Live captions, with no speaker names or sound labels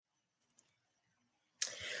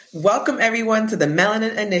Welcome, everyone, to the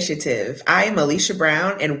Melanin Initiative. I am Alicia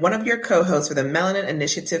Brown and one of your co-hosts for the Melanin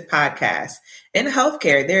Initiative podcast. In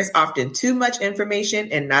healthcare, there's often too much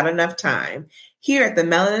information and not enough time. Here at the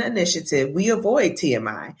Melanin Initiative, we avoid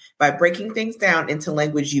TMI by breaking things down into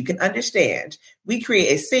language you can understand. We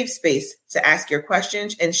create a safe space to ask your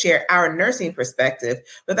questions and share our nursing perspective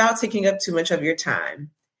without taking up too much of your time.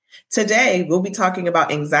 Today, we'll be talking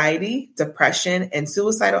about anxiety, depression, and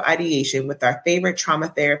suicidal ideation with our favorite trauma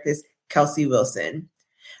therapist, Kelsey Wilson.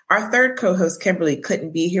 Our third co-host, Kimberly,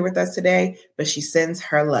 couldn't be here with us today, but she sends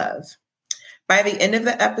her love. By the end of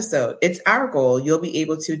the episode, it's our goal you'll be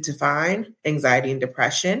able to define anxiety and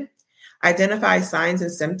depression, identify signs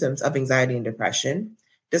and symptoms of anxiety and depression,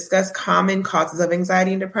 discuss common causes of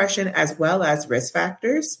anxiety and depression as well as risk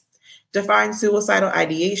factors, define suicidal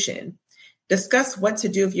ideation, discuss what to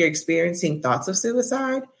do if you're experiencing thoughts of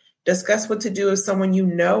suicide. Discuss what to do if someone you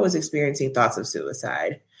know is experiencing thoughts of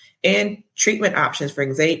suicide. And treatment options for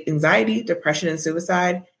anxiety, depression, and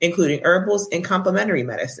suicide, including herbals and complementary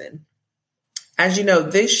medicine. As you know,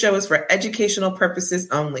 this show is for educational purposes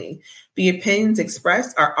only. The opinions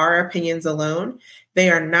expressed are our opinions alone. They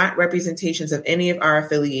are not representations of any of our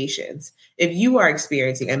affiliations. If you are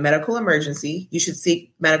experiencing a medical emergency, you should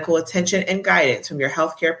seek medical attention and guidance from your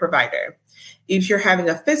healthcare provider. If you're having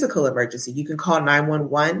a physical emergency, you can call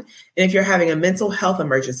 911. And if you're having a mental health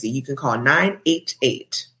emergency, you can call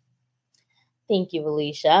 988. Thank you,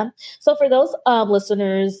 Alicia. So for those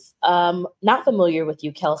listeners not familiar with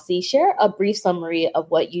you, Kelsey, share a brief summary of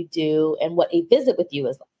what you do and what a visit with you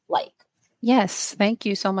is like. Yes, thank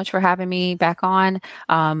you so much for having me back on.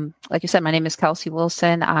 Like you said, my name is Kelsey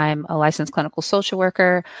Wilson. I'm a licensed clinical social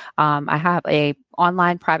worker. I have a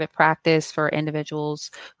online private practice for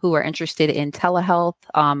individuals who are interested in telehealth.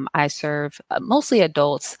 I serve mostly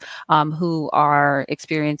adults who are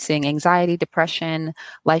experiencing anxiety, depression,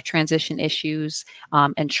 life transition issues,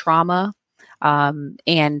 and trauma.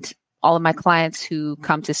 And all of my clients who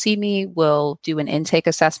come to see me will do an intake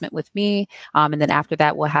assessment with me. And then after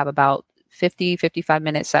that, we'll have about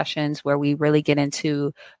 55-minute sessions where we really get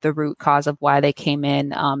into the root cause of why they came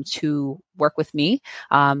in to work with me.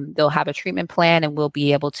 They'll have a treatment plan and we'll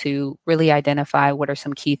be able to really identify what are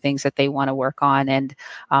some key things that they want to work on and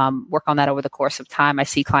work on that over the course of time. I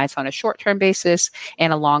see clients on a short-term basis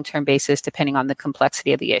and a long-term basis, depending on the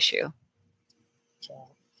complexity of the issue.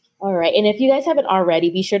 All right. And if you guys haven't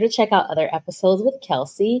already, be sure to check out other episodes with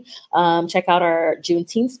Kelsey. Check out our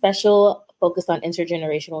Juneteenth special focused on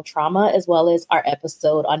intergenerational trauma, as well as our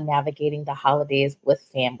episode on navigating the holidays with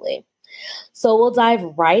family. So we'll dive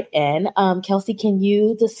right in. Kelsey, can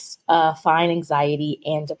you define anxiety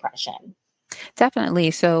and depression? Definitely.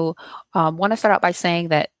 So want to start out by saying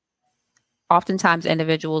that oftentimes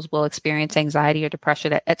individuals will experience anxiety or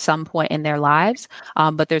depression at some point in their lives,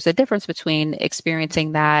 but there's a difference between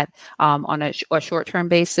experiencing that on a short-term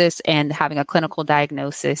basis and having a clinical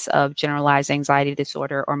diagnosis of generalized anxiety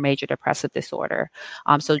disorder or major depressive disorder.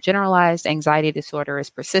 So generalized anxiety disorder is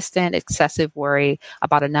persistent, excessive worry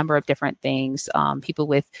about a number of different things. People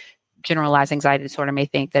with generalized anxiety disorder may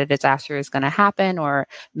think that a disaster is going to happen or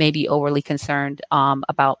may be overly concerned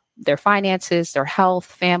about their finances, their health,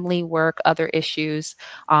 family, work, other issues,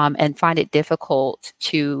 and find it difficult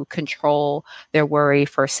to control their worry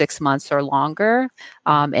for 6 months or longer.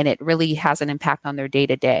 And it really has an impact on their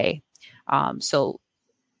day-to-day. So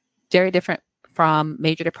very different from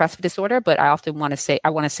major depressive disorder, but I want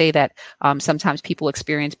to say that sometimes people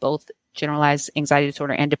experience both generalized anxiety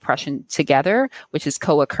disorder and depression together, which is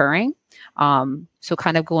co-occurring. So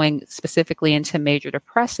kind of going specifically into major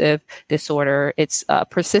depressive disorder, it's a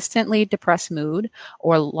persistently depressed mood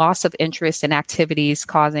or loss of interest in activities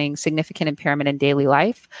causing significant impairment in daily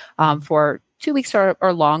life for 2 weeks or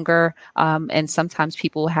longer. And sometimes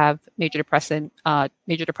people have major depression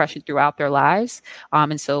throughout their lives.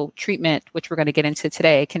 And so treatment, which we're going to get into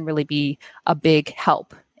today, can really be a big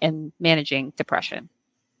help in managing depression.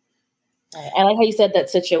 I like how you said that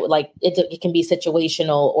it can be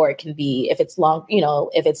situational, or it can be, if it's long,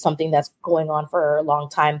 if it's something that's going on for a long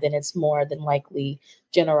time, then it's more than likely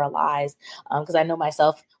generalized. Because I know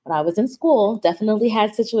myself, when I was in school, definitely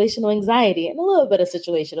had situational anxiety and a little bit of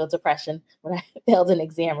situational depression when I failed an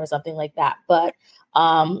exam or something like that. But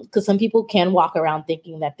because some people can walk around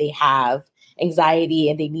thinking that they have anxiety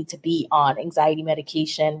and they need to be on anxiety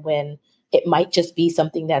medication when it might just be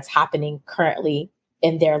something that's happening currently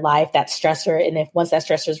in their life, that stressor. And if once that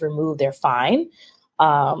stressor is removed, they're fine.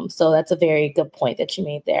 So that's a very good point that you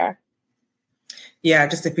made there. Yeah,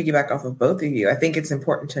 just to piggyback off of both of you, I think it's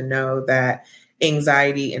important to know that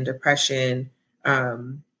anxiety and depression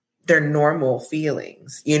their normal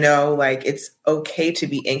feelings, you know, like it's okay to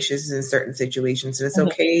be anxious in certain situations and it's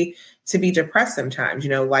okay to be depressed sometimes.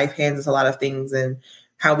 You know, life hands us a lot of things and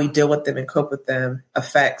how we deal with them and cope with them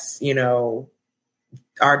affects, you know,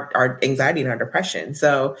 our anxiety and our depression.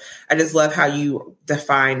 So I just love how you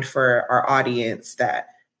defined for our audience that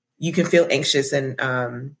you can feel anxious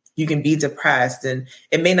and you can be depressed, and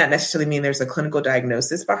it may not necessarily mean there's a clinical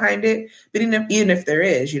diagnosis behind it, but even if there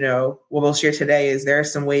is, you know, what we'll share today is there are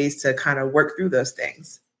some ways to kind of work through those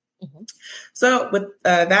things. Mm-hmm. So with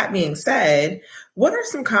that being said, what are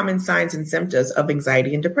some common signs and symptoms of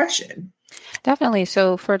anxiety and depression? Definitely.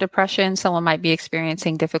 So for depression, someone might be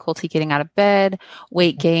experiencing difficulty getting out of bed,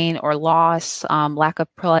 weight gain or loss, lack of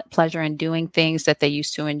pleasure in doing things that they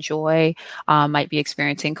used to enjoy, might be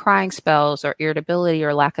experiencing crying spells or irritability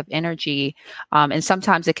or lack of energy. And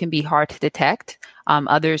sometimes it can be hard to detect.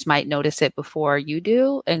 Others might notice it before you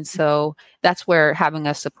do. And so that's where having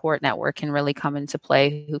a support network can really come into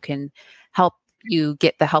play, who can help you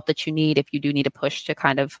get the help that you need if you do need a push to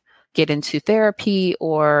kind of get into therapy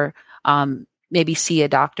or maybe see a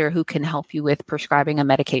doctor who can help you with prescribing a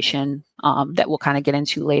medication that we'll kind of get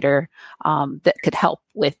into later that could help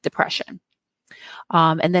with depression.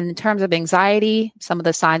 And then in terms of anxiety, some of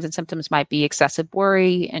the signs and symptoms might be excessive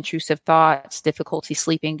worry, intrusive thoughts, difficulty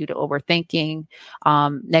sleeping due to overthinking,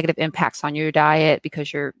 negative impacts on your diet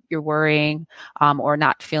because you're worrying or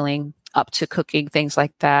not feeling up to cooking, things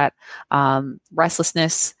like that,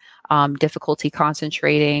 restlessness, difficulty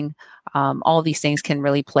concentrating. All these things can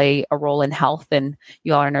really play a role in health, and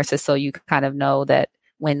you all are nurses, so you kind of know that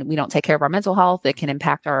when we don't take care of our mental health, it can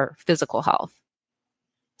impact our physical health.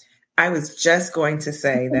 I was just going to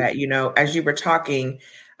say that, you know, as you were talking,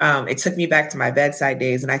 it took me back to my bedside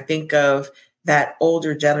days, and I think of that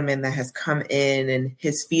older gentleman that has come in and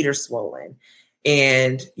his feet are swollen.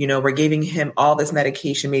 And, you know, we're giving him all this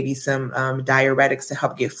medication, maybe some diuretics to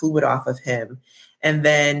help get fluid off of him. And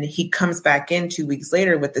then he comes back in 2 weeks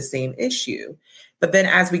later with the same issue. But then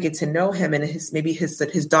as we get to know him and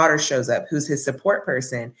his daughter shows up, who's his support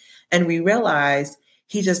person, and we realize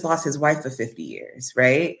he just lost his wife of 50 years,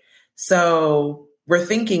 right? So we're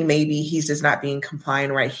thinking maybe he's just not being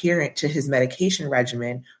compliant or adherent to his medication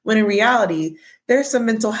regimen, when in reality, there's some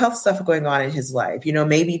mental health stuff going on in his life, you know,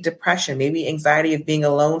 maybe depression, maybe anxiety of being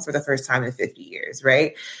alone for the first time in 50 years,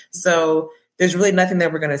 right? So there's really nothing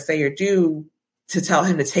that we're going to say or do to tell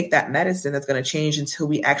him to take that medicine that's going to change until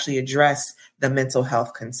we actually address the mental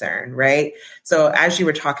health concern, right? So as you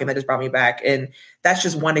were talking, that just brought me back. And that's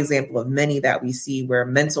just one example of many that we see where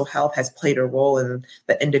mental health has played a role in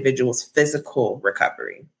the individual's physical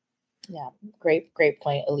recovery. Yeah, great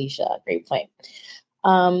point, Alicia. Great point.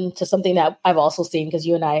 To something that I've also seen, because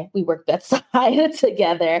you and I, we work bedside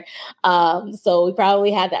together. So we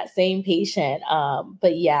probably had that same patient.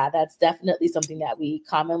 But yeah, that's definitely something that we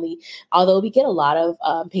commonly, although we get a lot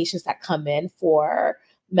of patients that come in for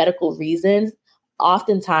medical reasons,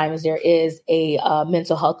 oftentimes there is a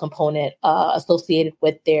mental health component associated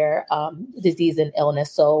with their disease and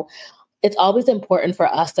illness. So it's always important for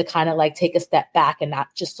us to kind of like take a step back and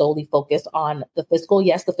not just solely focus on the physical.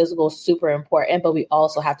 Yes, the physical is super important, but we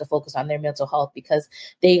also have to focus on their mental health because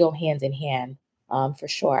they go hand in hand for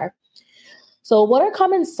sure. So what are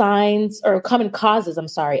common signs or common causes, of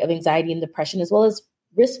anxiety and depression, as well as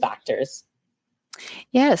risk factors?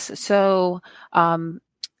 Yes. So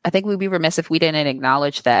I think we'd be remiss if we didn't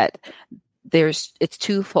acknowledge that it's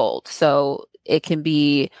twofold. So it can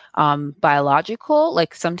be biological,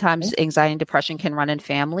 like sometimes anxiety and depression can run in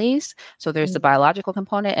families. So there's the biological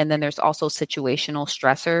component, and then there's also situational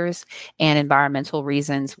stressors and environmental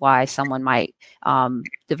reasons why someone might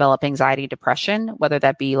develop anxiety, depression, whether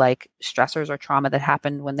that be like stressors or trauma that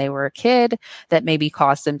happened when they were a kid that maybe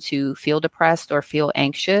caused them to feel depressed or feel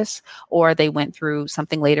anxious, or they went through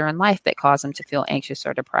something later in life that caused them to feel anxious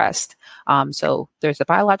or depressed. So there's the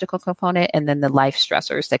biological component and then the life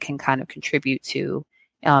stressors that can kind of contribute to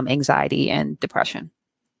anxiety and depression.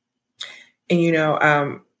 And, you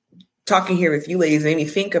know, talking here with you ladies made me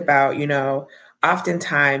think about, you know,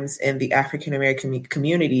 oftentimes in the African-American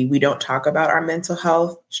community, we don't talk about our mental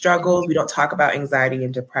health struggles. We don't talk about anxiety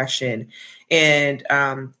and depression. And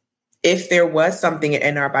if there was something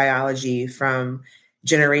in our biology from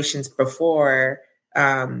generations before,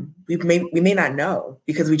 we may not know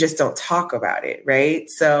because we just don't talk about it, right?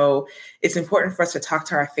 So it's important for us to talk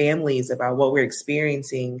to our families about what we're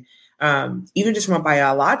experiencing, even just from a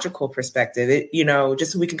biological perspective, you know,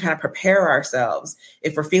 just so we can kind of prepare ourselves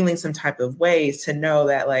if we're feeling some type of ways to know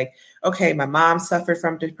that, like, okay, my mom suffered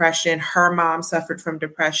from depression, her mom suffered from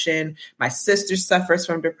depression, my sister suffers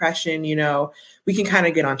from depression, you know, we can kind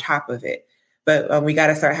of get on top of it. But we got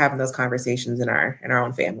to start having those conversations in our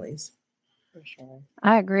own families. For sure.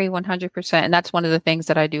 I agree 100%. And that's one of the things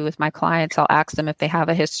that I do with my clients. I'll ask them if they have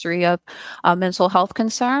a history of mental health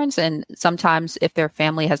concerns. And sometimes if their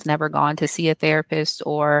family has never gone to see a therapist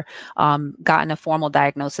or gotten a formal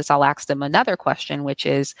diagnosis, I'll ask them another question, which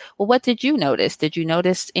is, well, what did you notice? Did you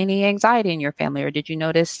notice any anxiety in your family, or did you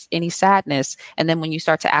notice any sadness? And then when you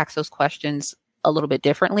start to ask those questions a little bit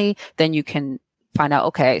differently, then you can find out,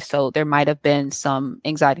 okay, so there might have been some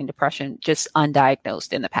anxiety and depression just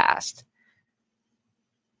undiagnosed in the past.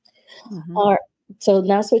 Mm-hmm. All right. So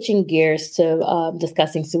now switching gears to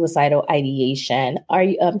discussing suicidal ideation. Are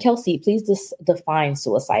you, Kelsey, please define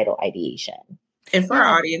suicidal ideation. And for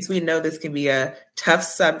our audience, we know this can be a tough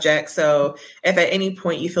subject. So if at any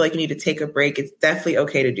point you feel like you need to take a break, it's definitely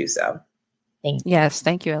okay to do so. Thank you. Yes.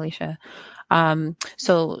 Thank you, Alicia.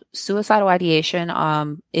 So suicidal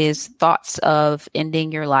ideation is thoughts of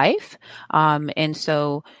ending your life. And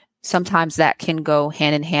so sometimes that can go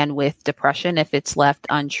hand in hand with depression if it's left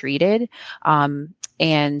untreated.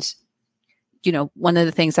 And, you know, one of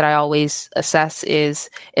the things that I always assess is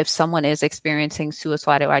if someone is experiencing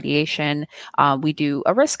suicidal ideation, we do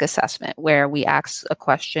a risk assessment where we ask a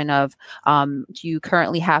question of, do you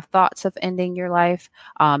currently have thoughts of ending your life?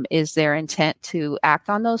 Is there intent to act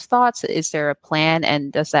on those thoughts? Is there a plan?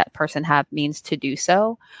 And does that person have means to do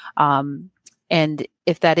so? And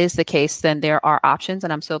if that is the case, then there are options.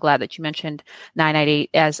 And I'm so glad that you mentioned 998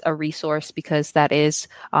 as a resource, because that is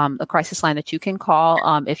a crisis line that you can call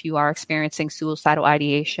if you are experiencing suicidal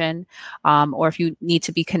ideation, or if you need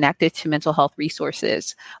to be connected to mental health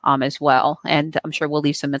resources as well. And I'm sure we'll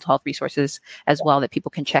leave some mental health resources as well that people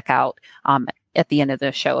can check out at the end of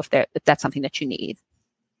the show if that's something that you need.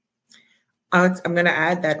 I'm going to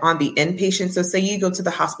add that on the inpatient. So say you go to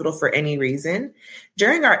the hospital for any reason,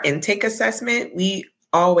 during our intake assessment, we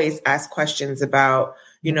always ask questions about,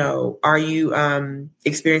 you know, are you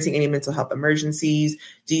experiencing any mental health emergencies?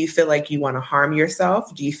 Do you feel like you want to harm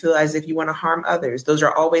yourself? Do you feel as if you want to harm others? Those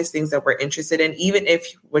are always things that we're interested in, even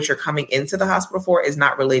if what you're coming into the hospital for is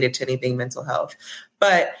not related to anything mental health.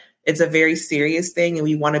 But it's a very serious thing, and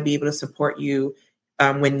we want to be able to support you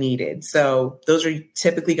when needed. So those are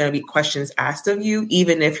typically going to be questions asked of you,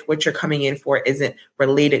 even if what you're coming in for isn't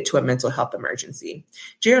related to a mental health emergency.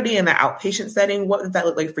 Geraldine, in the outpatient setting, what does that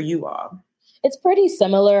look like for you all? It's pretty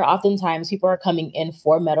similar. Oftentimes people are coming in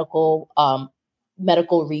for medical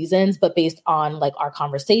reasons, but based on like our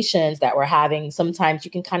conversations that we're having, sometimes you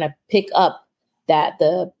can kind of pick up that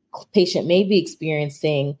the patient may be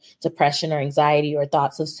experiencing depression or anxiety or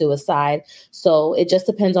thoughts of suicide. So it just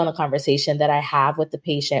depends on the conversation that I have with the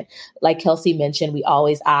patient. Like Kelsey mentioned, we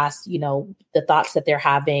always ask, you know, the thoughts that they're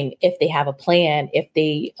having, if they have a plan, if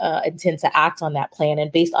they intend to act on that plan.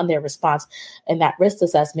 And based on their response in that risk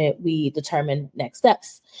assessment, we determine next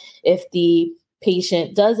steps. If the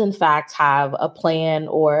patient does in fact have a plan,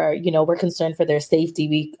 or, you know, we're concerned for their safety,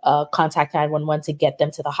 we contact 911 to get them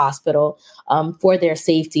to the hospital for their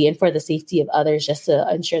safety and for the safety of others, just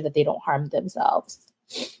to ensure that they don't harm themselves.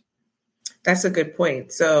 That's a good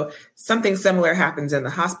point. So something similar happens in the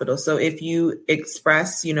hospital. So if you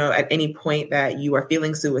express, you know, at any point that you are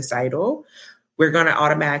feeling suicidal, we're going to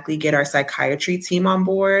automatically get our psychiatry team on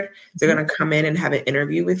board. They're going to come in and have an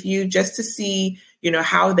interview with you just to see, you know,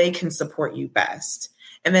 how they can support you best.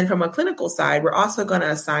 And then from a clinical side, we're also going to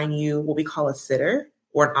assign you what we call a sitter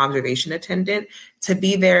or an observation attendant to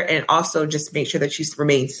be there and also just make sure that you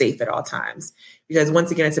remain safe at all times. Because once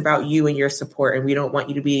again, it's about you and your support, and we don't want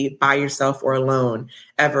you to be by yourself or alone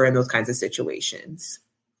ever in those kinds of situations.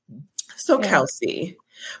 So yeah. Kelsey,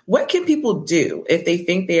 what can people do if they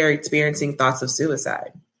think they are experiencing thoughts of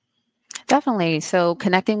suicide? Definitely. So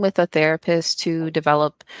connecting with a therapist to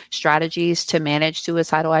develop strategies to manage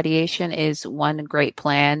suicidal ideation is one great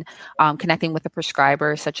plan. Connecting with a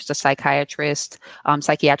prescriber, such as a psychiatrist,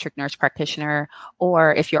 psychiatric nurse practitioner,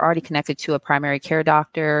 or if you're already connected to a primary care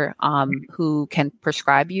doctor who can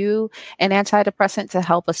prescribe you an antidepressant to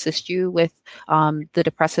help assist you with the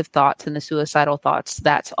depressive thoughts and the suicidal thoughts,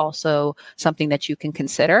 that's also something that you can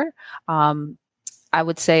consider. I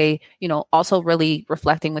would say, you know, also really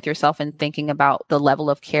reflecting with yourself and thinking about the level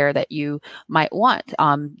of care that you might want.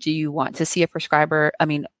 Do you want to see a prescriber?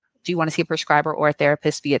 Do you want to see a prescriber or a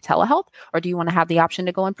therapist via telehealth, or do you want to have the option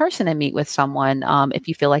to go in person and meet with someone if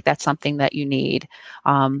you feel like that's something that you need?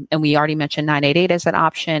 And we already mentioned 988 as an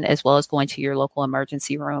option, as well as going to your local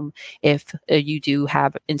emergency room if you do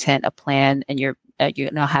have intent, a plan, and you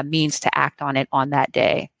have means to act on it on that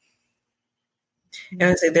day. And I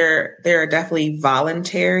would say there are definitely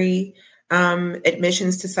voluntary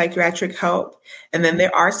admissions to psychiatric help. And then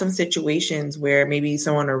there are some situations where maybe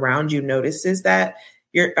someone around you notices that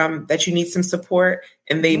that you need some support,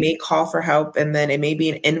 and they may call for help. And then it may be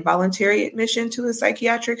an involuntary admission to a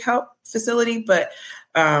psychiatric help facility, but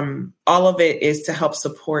all of it is to help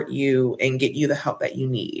support you and get you the help that you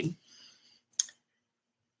need.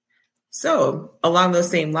 So along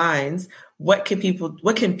those same lines, what can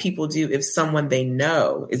people do if someone they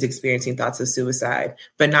know is experiencing thoughts of suicide,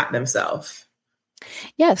 but not themselves?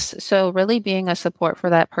 Yes. So really being a support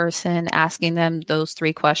for that person, asking them those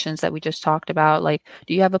 3 questions that we just talked about, like,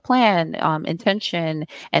 do you have a plan, intention,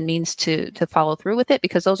 and means to follow through with it?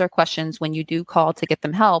 Because those are questions when you do call to get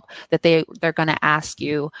them help that they're going to ask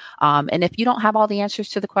you. And if you don't have all the answers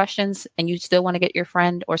to the questions and you still want to get your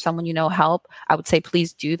friend or someone you know help, I would say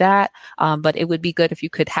please do that. But it would be good if you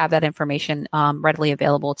could have that information readily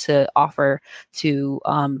available to offer to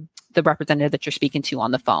the representative that you're speaking to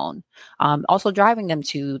on the phone. Also, driving them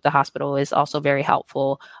to the hospital is also very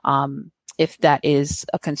helpful if that is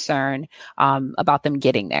a concern about them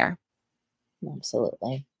getting there.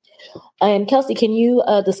 Absolutely. And Kelsey, can you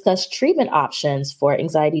discuss treatment options for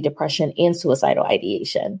anxiety, depression, and suicidal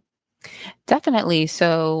ideation? Definitely.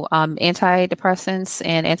 So antidepressants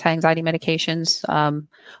and anti-anxiety medications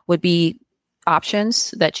would be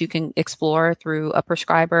options that you can explore through a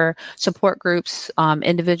prescriber. Support groups,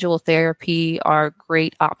 individual therapy are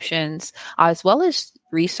great options, as well as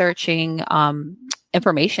researching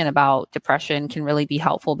information about depression can really be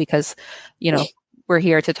helpful because, we're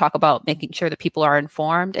here to talk about making sure that people are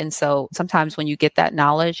informed. And so sometimes when you get that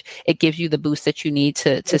knowledge, it gives you the boost that you need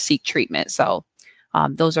to seek treatment. So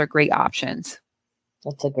those are great options.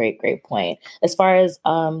 That's a great point. As far as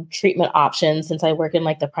treatment options, since I work in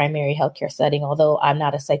the primary healthcare setting, although I'm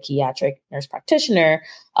not a psychiatric nurse practitioner,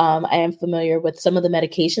 I am familiar with some of the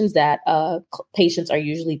medications that patients are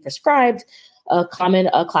usually prescribed. A common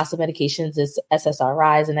class of medications is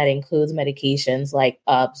SSRIs, and that includes medications like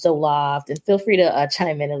Zoloft. And feel free to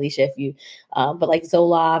chime in, Alicia, if you, but like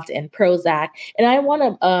Zoloft and Prozac. And I want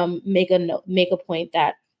to make a point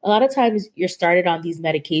that a lot of times you're started on these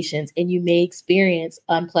medications and you may experience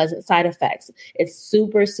unpleasant side effects. It's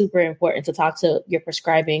super, super important to talk to your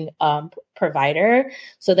prescribing provider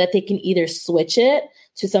so that they can either switch it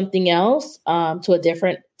to something else, to a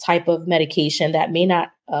different type of medication that may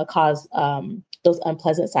not cause those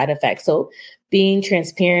unpleasant side effects. So being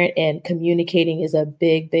transparent and communicating is a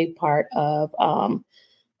big, big part of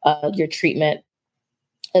your treatment.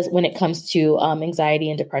 As when it comes to anxiety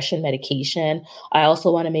and depression medication. I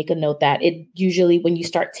also want to make a note that it usually, when you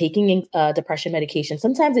start taking depression medication,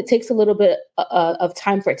 sometimes it takes a little bit of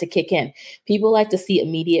time for it to kick in. People like to see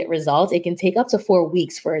immediate results. It can take up to 4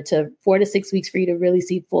 to 6 weeks for you to really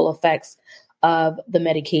see full effects of the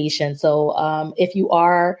medication. So if you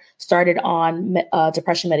are started on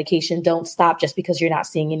depression medication, don't stop just because you're not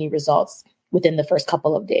seeing any results within the first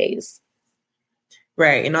couple of days.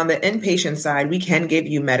 Right. And on the inpatient side, we can give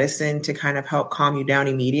you medicine to kind of help calm you down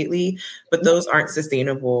immediately, but those aren't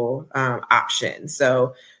sustainable options.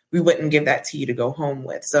 So we wouldn't give that to you to go home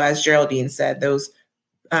with. So as Geraldine said, those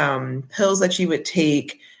pills that you would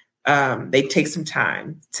take, they take some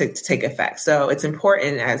time to take effect. So it's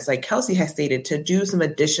important, as like Kelsey has stated, to do some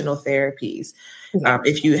additional therapies.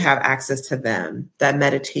 If you have access to them, that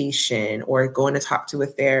meditation or going to talk to a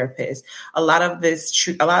therapist. A lot of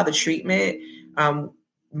the treatment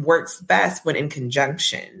works best when in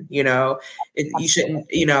conjunction. You shouldn't,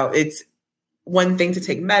 it's one thing to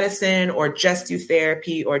take medicine or just do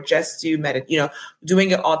therapy or just do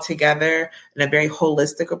doing it all together in a very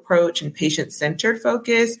holistic approach and patient-centered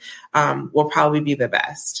focus will probably be the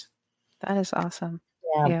best. That is awesome.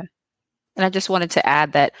 Yeah. And I just wanted to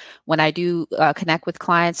add that when I do connect with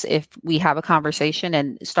clients, if we have a conversation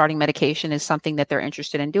and starting medication is something that they're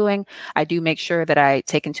interested in doing, I do make sure that I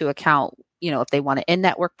take into account, if they want an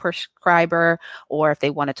in-network prescriber or if they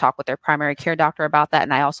want to talk with their primary care doctor about that.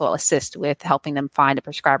 And I also assist with helping them find a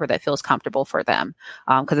prescriber that feels comfortable for them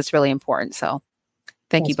because it's really important. So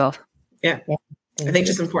thank you both. Yeah. I think it's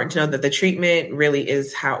just important to know that the treatment really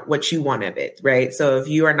is what you want of it, right? So if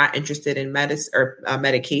you are not interested in medicine or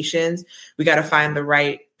medications, we got to find the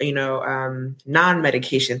right,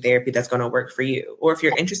 non-medication therapy that's going to work for you. Or if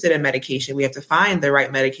you're interested in medication, we have to find the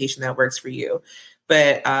right medication that works for you.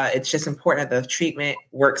 But it's just important that the treatment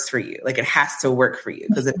works for you. Like it has to work for you,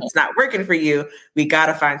 because if it's not working for you, we got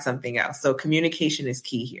to find something else. So communication is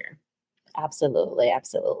key here. Absolutely.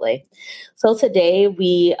 So today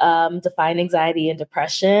we defined anxiety and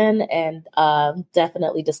depression and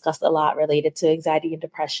definitely discussed a lot related to anxiety and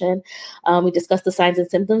depression. We discussed the signs and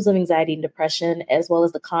symptoms of anxiety and depression, as well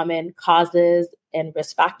as the common causes, and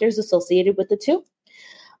risk factors associated with the two.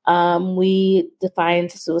 We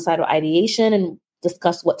defined suicidal ideation and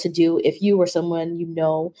discussed what to do if you or someone you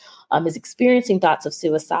know is experiencing thoughts of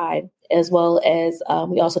suicide, as well as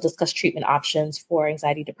we also discussed treatment options for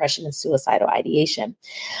anxiety, depression, and suicidal ideation.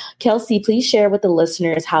 Kelsey, please share with the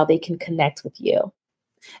listeners how they can connect with you.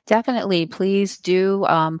 Definitely. Please do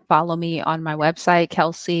follow me on my website,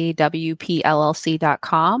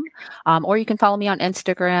 kelseywpllc.com. Or you can follow me on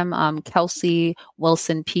Instagram, Kelsey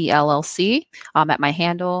Wilson PLLC, at my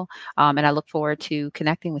handle. And I look forward to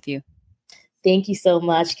connecting with you. Thank you so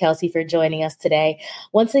much, Kelsey, for joining us today.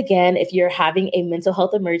 Once again, if you're having a mental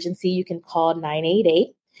health emergency, you can call 988.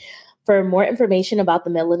 For more information about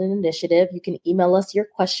the Melanin Initiative, you can email us your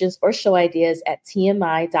questions or show ideas at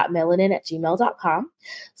tmi.melanin@gmail.com.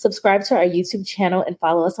 Subscribe to our YouTube channel and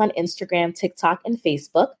follow us on Instagram, TikTok, and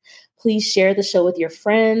Facebook. Please share the show with your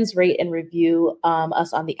friends, rate and review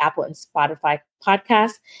us on the Apple and Spotify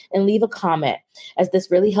podcast, and leave a comment, as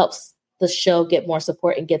this really helps the show get more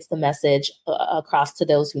support and gets the message across to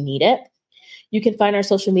those who need it. You can find our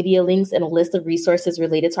social media links and a list of resources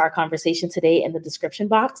related to our conversation today in the description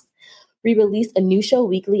box. We release a new show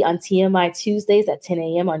weekly on TMI Tuesdays at 10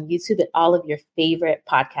 a.m. on YouTube and all of your favorite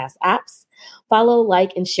podcast apps. Follow,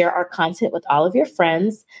 like, and share our content with all of your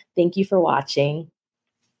friends. Thank you for watching.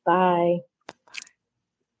 Bye.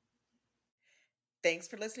 Thanks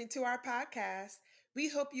for listening to our podcast. We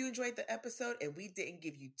hope you enjoyed the episode and we didn't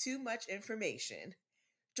give you too much information.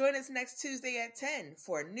 Join us next Tuesday at 10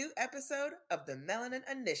 for a new episode of the Melanin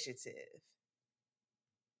Initiative.